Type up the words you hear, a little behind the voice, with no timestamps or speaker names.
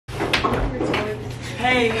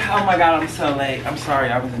Hey, oh my god, I'm so late. I'm sorry,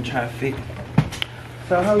 I was in traffic.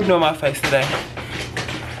 So how you doing my face today?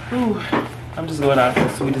 Ooh, I'm just going out for the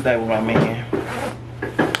sweetest day with my man.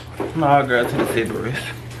 No, girl, to the Sybaris.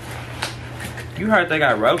 You heard they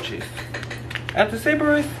got roaches at the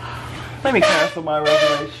Sybaris? Let me cancel my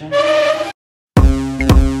reservation.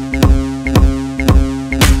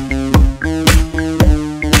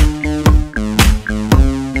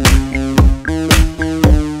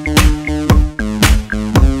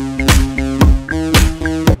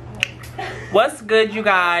 What's good, you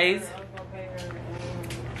guys?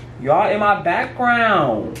 Y'all in my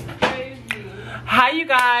background. Hi, you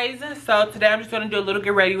guys. So today I'm just gonna do a little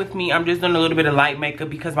get ready with me. I'm just doing a little bit of light makeup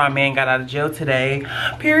because my man got out of jail today.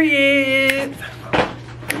 Period.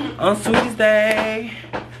 On Sweetest Day,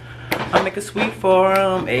 I'll make a sweet for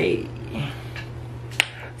him. Hey.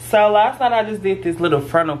 So last night I just did this little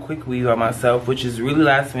frontal quick weave on myself, which is really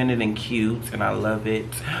last minute and cute, and I love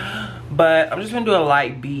it. But I'm just gonna do a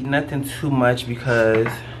light beat, nothing too much, because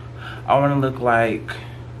I want to look like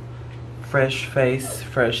fresh face,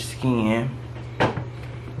 fresh skin.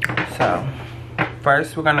 So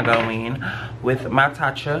first we're gonna go in with my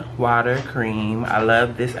Tatcha water cream. I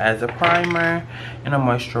love this as a primer and a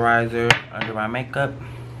moisturizer under my makeup.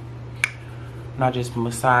 And I just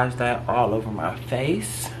massage that all over my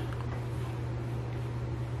face.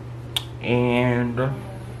 And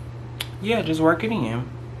yeah, just work it in.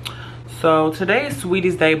 So today is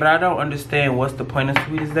Sweetest Day, but I don't understand what's the point of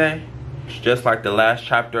Sweetest Day. It's just like the last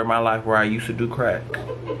chapter of my life where I used to do crack.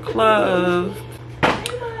 Closed.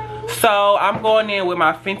 So I'm going in with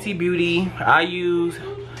my Fenty Beauty. I use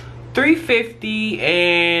 350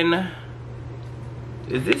 and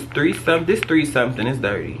is this 3 something? This 3 something is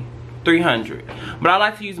dirty. 300. But I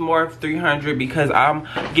like to use more of 300 because I'm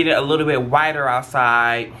getting a little bit whiter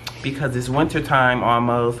outside because it's winter time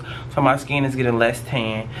almost, so my skin is getting less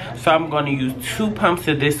tan. So I'm going to use 2 pumps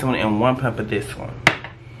of this one and 1 pump of this one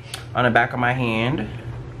on the back of my hand.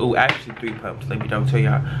 Oh, actually 3 pumps. Let me don't tell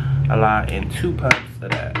y'all a lot. And 2 pumps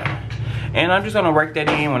of that. And I'm just gonna work that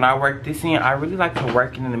in. When I work this in, I really like to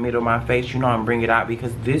work it in the middle of my face, you know, and bring it out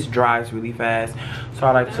because this dries really fast. So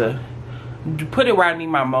I like to put it where I need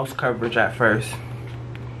my most coverage at first.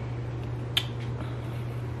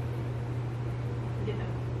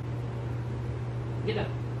 Get up.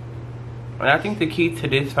 And I think the key to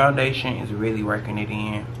this foundation is really working it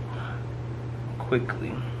in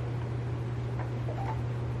quickly.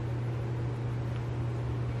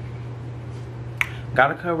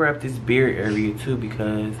 Gotta cover up this beard area too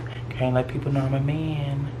because can't let people know I'm a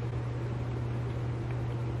man.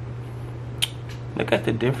 Look at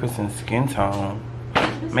the difference in skin tone.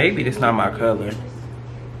 Maybe this not my color.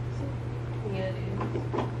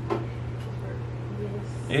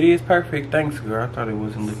 It is perfect. Thanks, girl. I thought it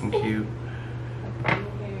wasn't looking cute.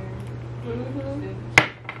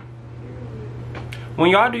 When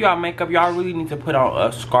y'all do y'all makeup, y'all really need to put on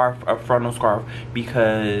a scarf, a frontal scarf,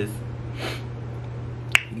 because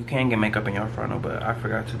you can get makeup in your frontal, but I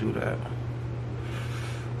forgot to do that.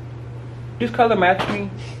 This color match me.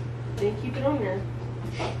 Then keep it on there.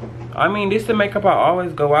 I mean, this is the makeup I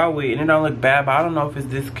always go out with, and it don't look bad, but I don't know if it's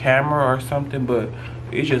this camera or something, but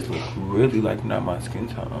it just looks really like not my skin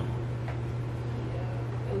tone.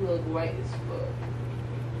 Yeah, it look white as fuck.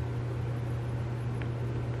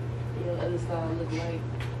 The other side look like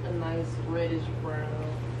a nice reddish brown.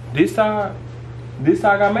 This side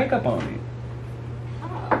got makeup on it.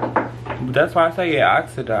 But that's why I say it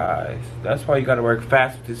oxidized. That's why you gotta work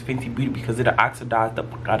fast with this Fenty Beauty, because it'll oxidize the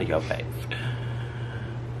fuck out of your face.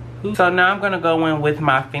 So now I'm gonna go in with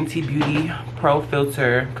my Fenty Beauty Pro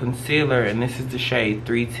Filter Concealer, and this is the shade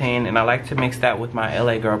 310, and I like to mix that with my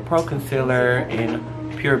LA Girl Pro Concealer in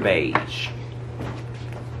Pure Beige,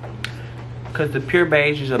 because the Pure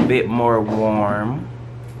Beige is a bit more warm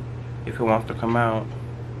if it wants to come out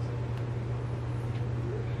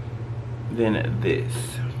than this.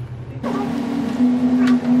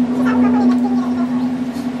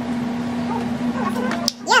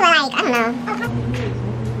 Yeah, but like, I don't know.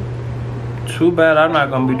 Too bad I'm not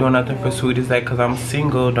gonna be doing nothing for Sweetest Day because I'm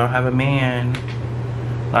single, don't have a man.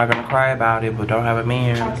 Not gonna cry about it, but don't have a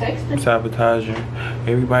man. Sabotaging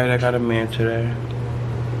everybody that got a man today.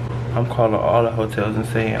 I'm calling all the hotels and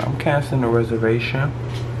saying I'm canceling the reservation.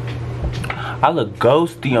 I look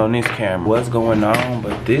ghosty on this camera. What's going on?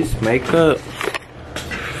 But this makeup.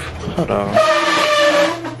 Hold on.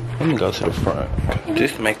 Let me go to the front.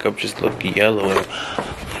 This makeup just look yellow.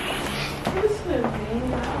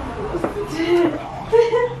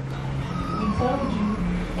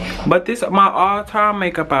 But this my all-time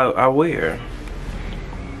makeup I wear.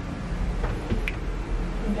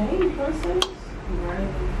 Dang, princess.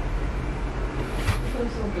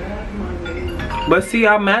 But see,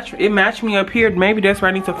 it matched me up here. Maybe that's where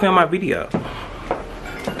I need to film my video.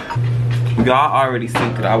 Y'all already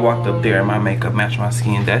seen that I walked up there and my makeup matched my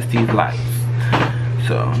skin. That's these lights.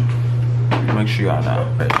 So make sure y'all know.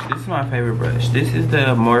 This is my favorite brush. This is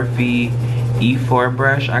the Morphe E4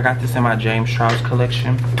 brush. I got this in my James Charles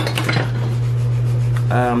collection.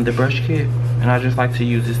 The brush kit. And I just like to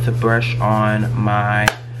use this to brush on my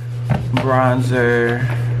bronzer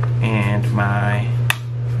and my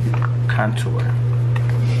contour.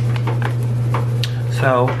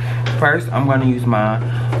 So first I'm going to use my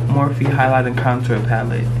Morphe Highlight and Contour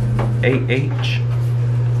Palette 8H.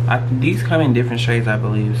 These come in different shades, I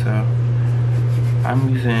believe, so I'm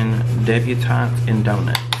using Debutante and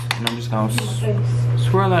Donuts. And I'm just going to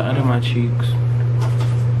swirl that under my cheeks.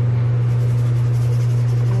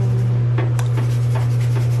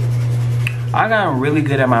 I got really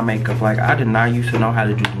good at my makeup. Like, I did not used to know how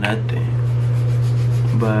to do nothing.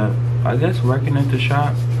 But I guess working at the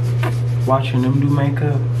shop, watching them do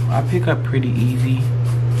makeup, I pick up pretty easy.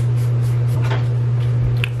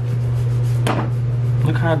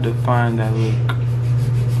 Look how defined that look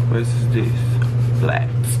versus this.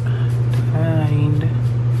 Blacks. Defined.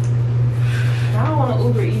 I don't want to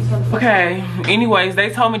Uber eat something. Okay, anyways, they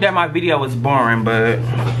told me that my video was boring, but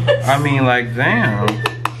I mean, like, damn.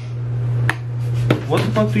 What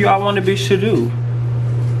the fuck do y'all want a bitch to do?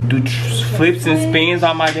 Do flips and spins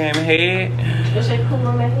on my damn head?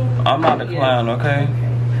 I'm not a clown, okay?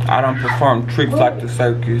 I don't perform tricks like the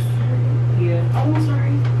circus. Yeah. Oh, I'm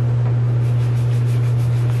sorry.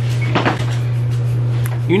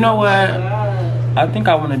 You know what? I think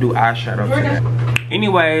I want to do eyeshadow today.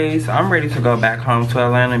 Anyways, I'm ready to go back home to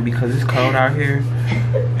Atlanta because it's cold out here.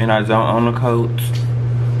 And I don't own a coat.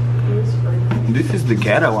 This is the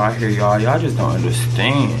ghetto out here, y'all. Y'all just don't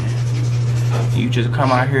understand. You just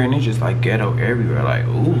come out here and it's just like ghetto everywhere. Like,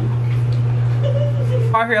 ooh.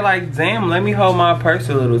 Out here like, damn, let me hold my purse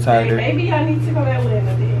a little tighter. Maybe I need to go to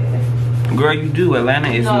Atlanta then. Girl, you do. Atlanta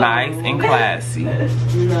is nice and classy.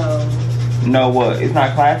 No. No what? It's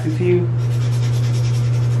not classy to you?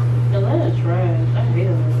 Atlanta trash. I hate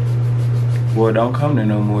Atlanta. Well, don't come there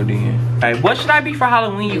no more then. Alright, what should I be for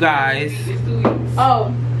Halloween, you guys?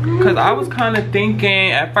 Oh. Because I was kind of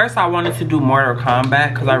thinking, at first I wanted to do Mortal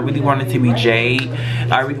Kombat because I really wanted to be Jade.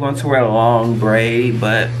 I really wanted to wear a long braid,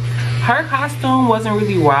 but her costume wasn't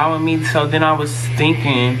really wowing me. So then I was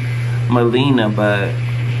thinking Melina, but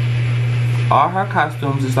all her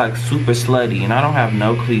costumes is like super slutty and I don't have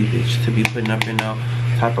no cleavage to be putting up in no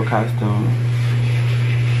type of costume.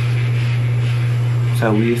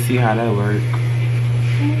 So we'll see how that works.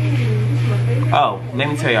 Oh, let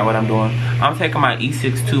me tell y'all what I'm doing. I'm taking my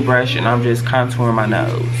E6 toothbrush and I'm just contouring my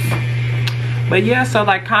nose. But yeah, so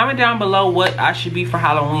like comment down below what I should be for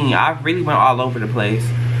Halloween. I really went all over the place.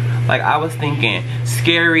 Like I was thinking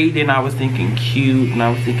scary, then I was thinking cute, and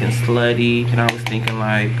I was thinking slutty, and I was thinking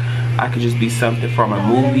like I could just be something from a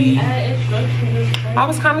movie. I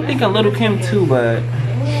was kind of thinking Little Kim too, but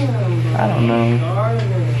I don't know.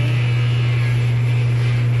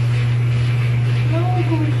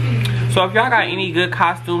 So if y'all got any good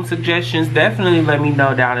costume suggestions, definitely let me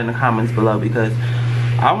know down in the comments below because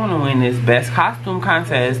I want to win this best costume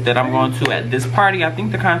contest that I'm going to at this party. I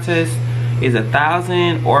think the contest is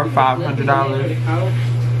 $1,000 or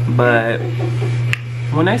 $500. But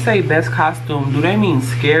when they say best costume, do they mean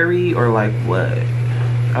scary or like what?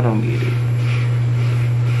 I don't get it.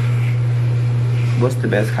 What's the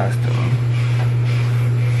best costume?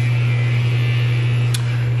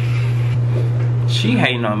 She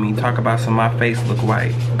hating on me. Talk about some my face look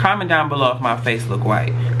white. Comment down below if my face look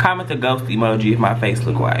white. Comment the ghost emoji if my face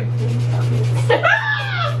look white.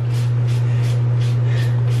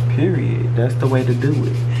 Period. That's the way to do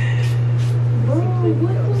it.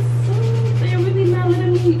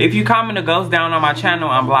 If you comment a ghost down on my channel,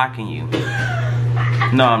 I'm blocking you.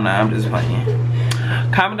 No, I'm not. I'm just playing.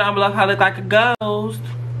 Comment down below if I look like a ghost.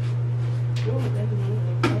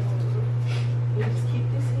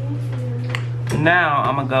 Now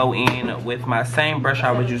I'm gonna go in with my same brush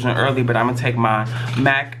I was using earlier, but I'm gonna take my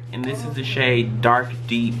MAC, and this is the shade Dark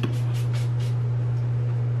Deep.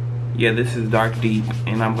 Yeah, this is Dark Deep,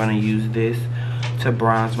 and I'm gonna use this to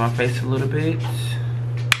bronze my face a little bit.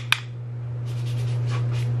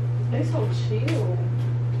 They so chill.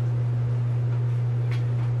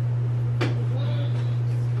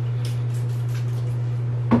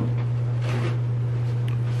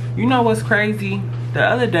 You know what's crazy? The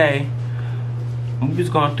other day, I was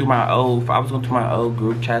going through my old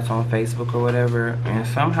group chats on Facebook or whatever, and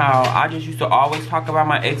somehow I just used to always talk about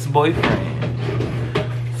my ex-boyfriend.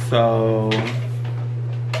 So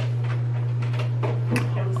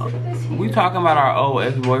We talking about our old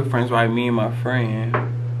ex-boyfriends, right? Me and my friend.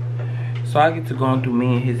 So I get to going through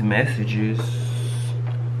me and his messages.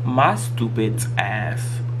 My stupid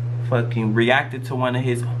ass fucking reacted to one of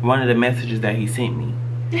the messages that he sent me.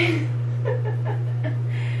 Sick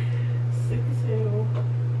as hell.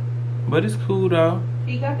 But it's cool though.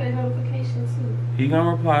 He got that notification too. He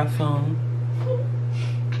gonna reply soon.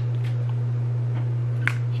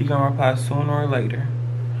 He gonna reply sooner or later.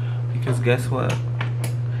 Because guess what?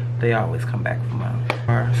 They always come back for mine.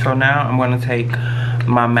 Alright, so now I'm gonna take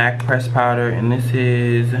my MAC press powder, and this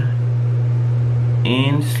is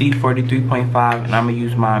NC43.5, and I'm gonna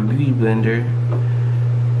use my beauty blender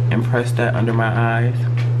and press that under my eyes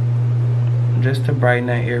just to brighten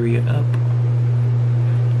that area up.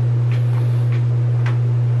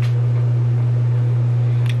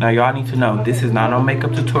 Now y'all need to know, this is not a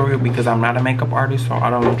makeup tutorial because I'm not a makeup artist, so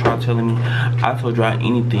I don't want y'all telling me I told y'all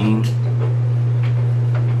anything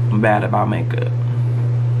bad about makeup.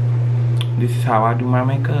 This is how I do my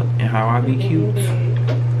makeup and how I be cute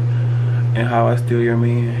and how I steal your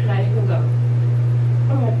man. Now you can go. I'm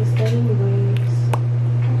gonna have to stay anyways.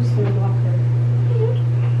 I'm just gonna block her.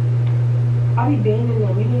 I'll be banning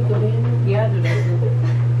them. You need to ban them? Yeah, I do that too.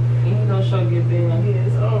 And you gonna show your ban.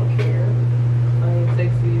 Yes, I don't care. I ain't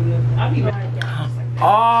texting you. I'll be right down.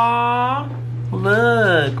 Aww,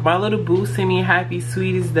 look, my little boo sent me happy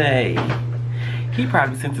sweetest day. He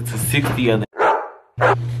probably sent it to 60 other.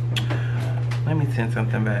 Let me send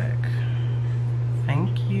something back.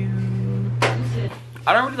 Thank you.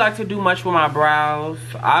 I don't really like to do much with my brows.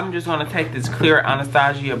 I'm just gonna take this clear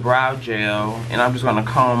Anastasia brow gel and I'm just gonna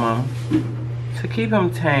comb them to keep them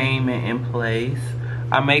tame and in place.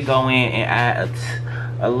 I may go in and add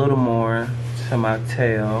a little more to my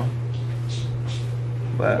tail,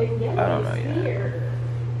 but I don't know yet.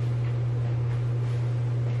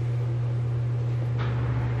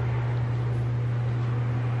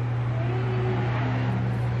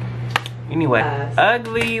 Anyway,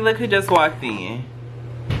 ugly, look who just walked in.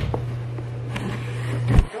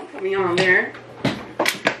 Don't put me on there.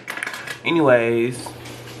 Anyways,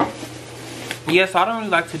 yeah, so I don't really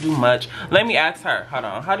like to do much. Let me ask her. Hold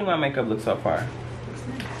on. How do my makeup look so far?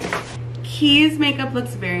 Key's makeup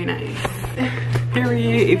looks very nice.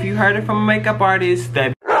 Period. If you heard it from a makeup artist,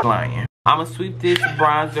 that lying. I'm gonna sweep this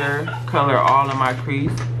bronzer color all in my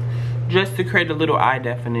crease just to create a little eye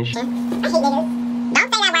definition. I hate niggas.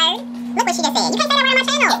 Don't say that word. Look what she just said. You can't say that word on my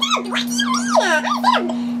channel. What do you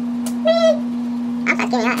mean? Man.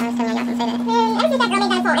 I'm sorry, y'all. I was telling y'all to say that. Man, ever since that girl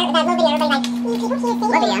made that little video, everybody like, people can't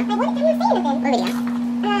say that. What video? Like, what? I'm not saying nothing. What video?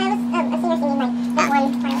 It was a singer singing like that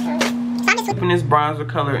one part of the song. So I'm just sweeping this bronzer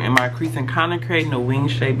color in my crease and kind of creating a wing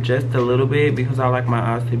shape just a little bit because I like my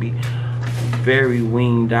eyes to be very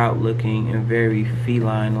winged out looking and very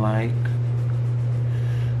feline like.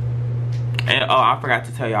 And oh, I forgot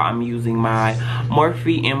to tell y'all, I'm using my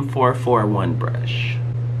Morphe M441 brush.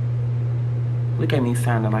 Look at me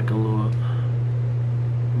sounding like a little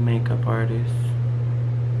makeup artist.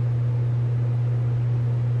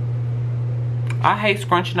 I hate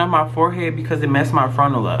scrunching up my forehead because it messed my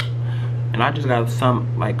frontal up. And I just got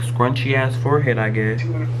some like scrunchy ass forehead, I guess.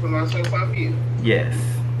 You want to put myself off you? Yes.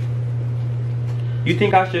 You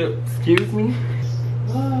think I should, excuse me?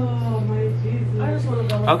 Oh my Jesus. I just want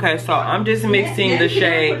to go. Okay, so I'm just mixing the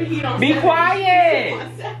shade. Be quiet!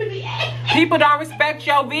 People don't respect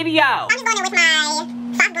your video. I'm just going in with my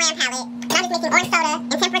soft glam palette. And I'm just mixing orange soda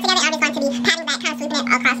and tempera together. I'm just going to be patting that, kind of sweeping it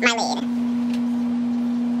across my lid.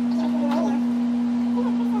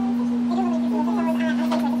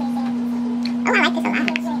 Oh, I like this a lot.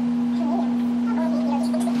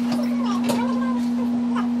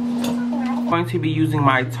 I'm going to be using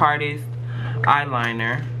my Tarte's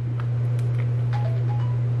eyeliner.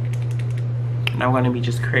 And I'm going to be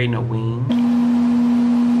just creating a wing.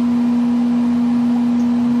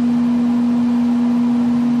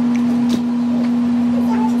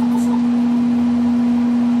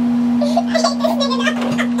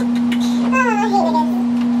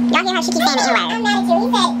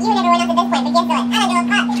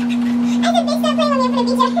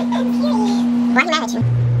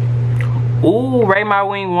 Ooh, rate my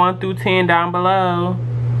wing 1 through 10 down below.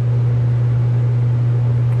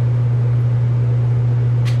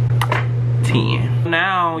 10.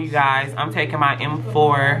 Now, you guys, I'm taking my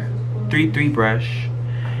M433 brush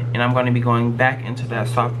and I'm going to be going back into that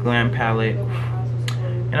soft glam palette.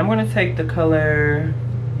 And I'm going to take the color,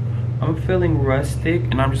 I'm feeling rustic,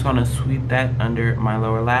 and I'm just going to sweep that under my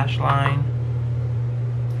lower lash line.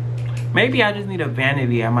 Maybe I just need a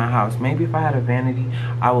vanity at my house. Maybe if I had a vanity,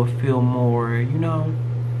 I would feel more, you know,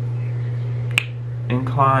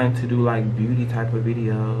 inclined to do like beauty type of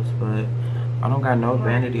videos, but I don't got no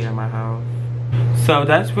vanity at my house. So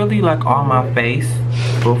that's really like all my face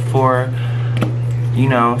before, you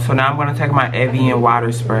know. So now I'm gonna take my Evian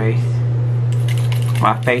water spray,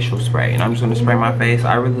 my facial spray, and I'm just gonna spray my face.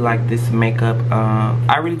 I really like this makeup.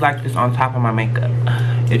 I really like this on top of my makeup.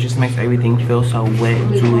 It just makes everything feel so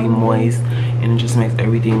wet, dewy, moist, and it just makes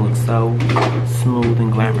everything look so smooth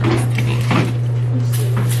and glamorous to me.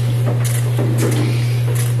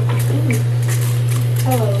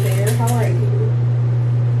 Hello there, how are you?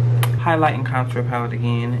 Highlight and contour palette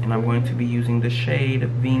again, and I'm going to be using the shade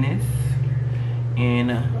Venus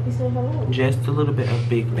and just a little bit of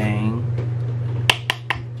Big Bang,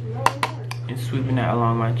 and sweeping that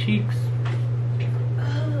along my cheeks.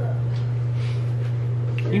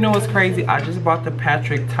 You know what's crazy? I just bought the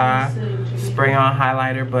Patrick Ta spray on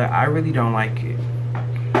highlighter, but I really don't like it.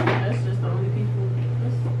 That's just the only people.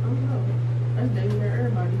 I don't know. That's daily for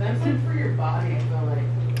everybody. That's it for your body, I feel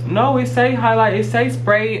like. No, it say highlight. It say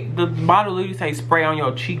spray. The bottle literally say spray on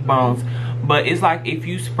your cheekbones, but it's like if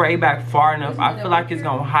you spray back far enough, I feel like it's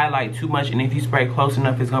gonna highlight too much, and if you spray close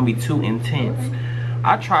enough, it's gonna be too intense.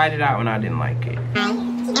 I tried it out and I didn't like it. My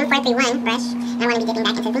M431 brush, and I want to be dipping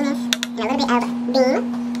back into Venus and a little bit of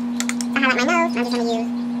Beam. To highlight my nose, I'm just going to use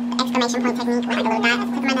the exclamation point technique with like a little dot at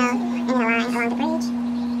the tip of my nose and then a line along the bridge.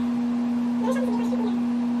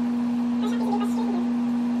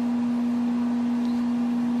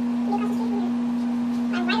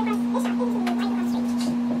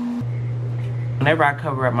 Whenever I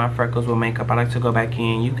cover up my freckles with makeup, I like to go back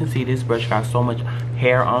in. You can see this brush got so much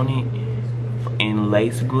hair on it in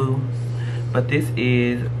lace glue, but this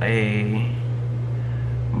is a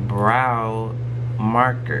brow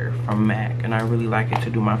marker from MAC, and I really like it to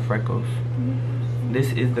do my freckles.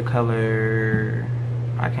 This is the color,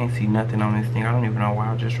 I can't see nothing on this thing. I don't even know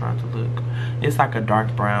why I just tried to look. It's like a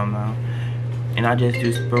dark brown though, and I just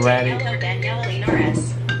do sporadic.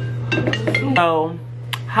 So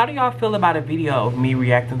how do y'all feel about a video of me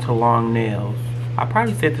reacting to long nails? I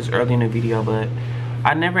probably said this early in the video, but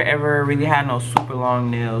I never ever really had no super long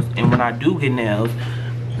nails, and when I do get nails,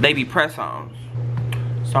 they be press-ons.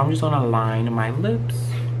 So I'm just gonna line my lips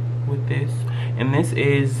with this, and this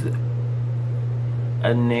is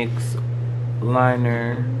a NYX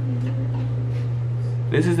liner.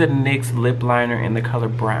 This is a NYX lip liner in the color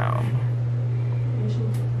brown.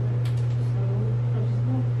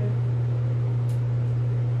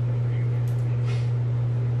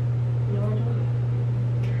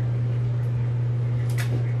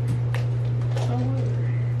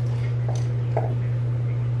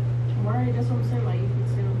 That's what I'm saying, like you can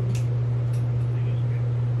sit on me.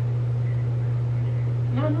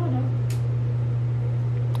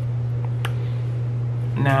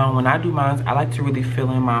 No. Now when I do mine, I like to really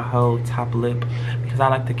fill in my whole top lip because I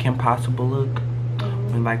like the Kim Possible look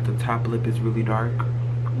when like the top lip is really dark.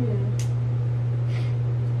 Yeah.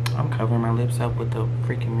 I'm covering my lips up with the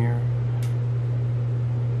freaking mirror.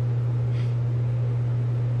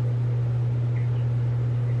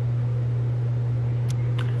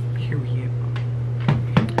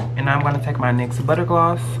 And I'm gonna take my NYX Butter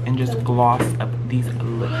Gloss and just gloss up these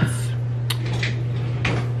lips.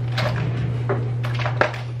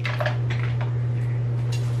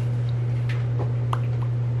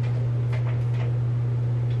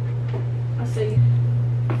 I see.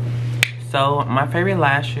 So my favorite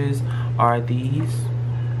lashes are these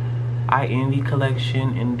I Envy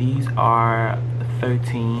collection, and these are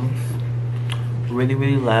 13s.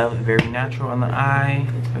 Really love, very natural on the eye,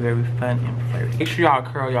 very fun and flirty. Make sure y'all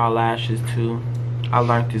curl y'all lashes too. I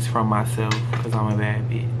learned this from myself because I'm a bad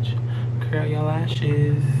bitch. Curl your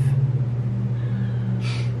lashes.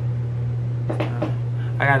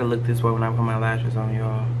 I gotta look this way when I put my lashes on,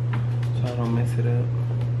 y'all, so I don't mess it up.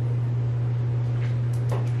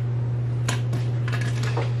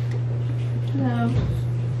 No.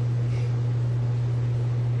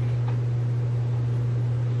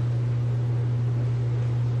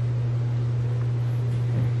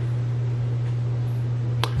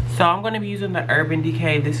 So I'm going to be using the Urban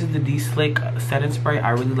Decay. This is the De-Slick setting spray.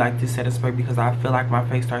 I really like this setting spray because I feel like my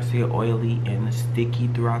face starts to get oily and sticky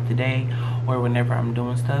throughout the day or whenever I'm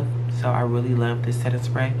doing stuff. So I really love this setting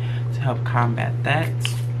spray to help combat that.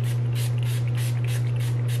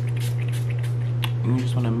 And you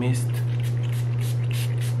just want to mist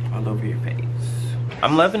all over your face.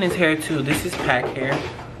 I'm loving his hair too. This is pack hair.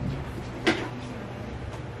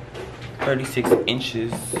 36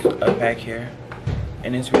 inches of back hair,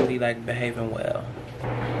 and it's really like behaving well.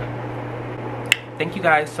 Thank you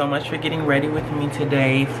guys so much for getting ready with me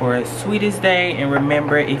today for Sweetest Day. And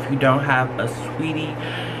remember, if you don't have a sweetie,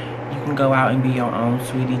 You can go out and be your own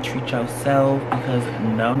sweetie. Treat yourself, because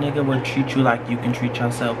no nigga will treat you like you can treat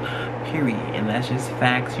yourself, period. And that's just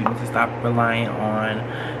facts. You need to stop relying on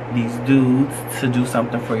these dudes to do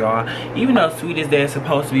something for y'all. Even though Sweetest Day is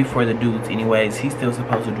supposed to be for the dudes anyways, he's still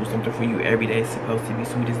supposed to do something for you. Every day is supposed to be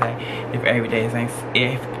Sweetest Day. If every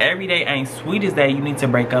day ain't Sweetest Day, you need to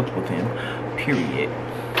break up with him, period.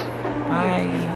 Bye.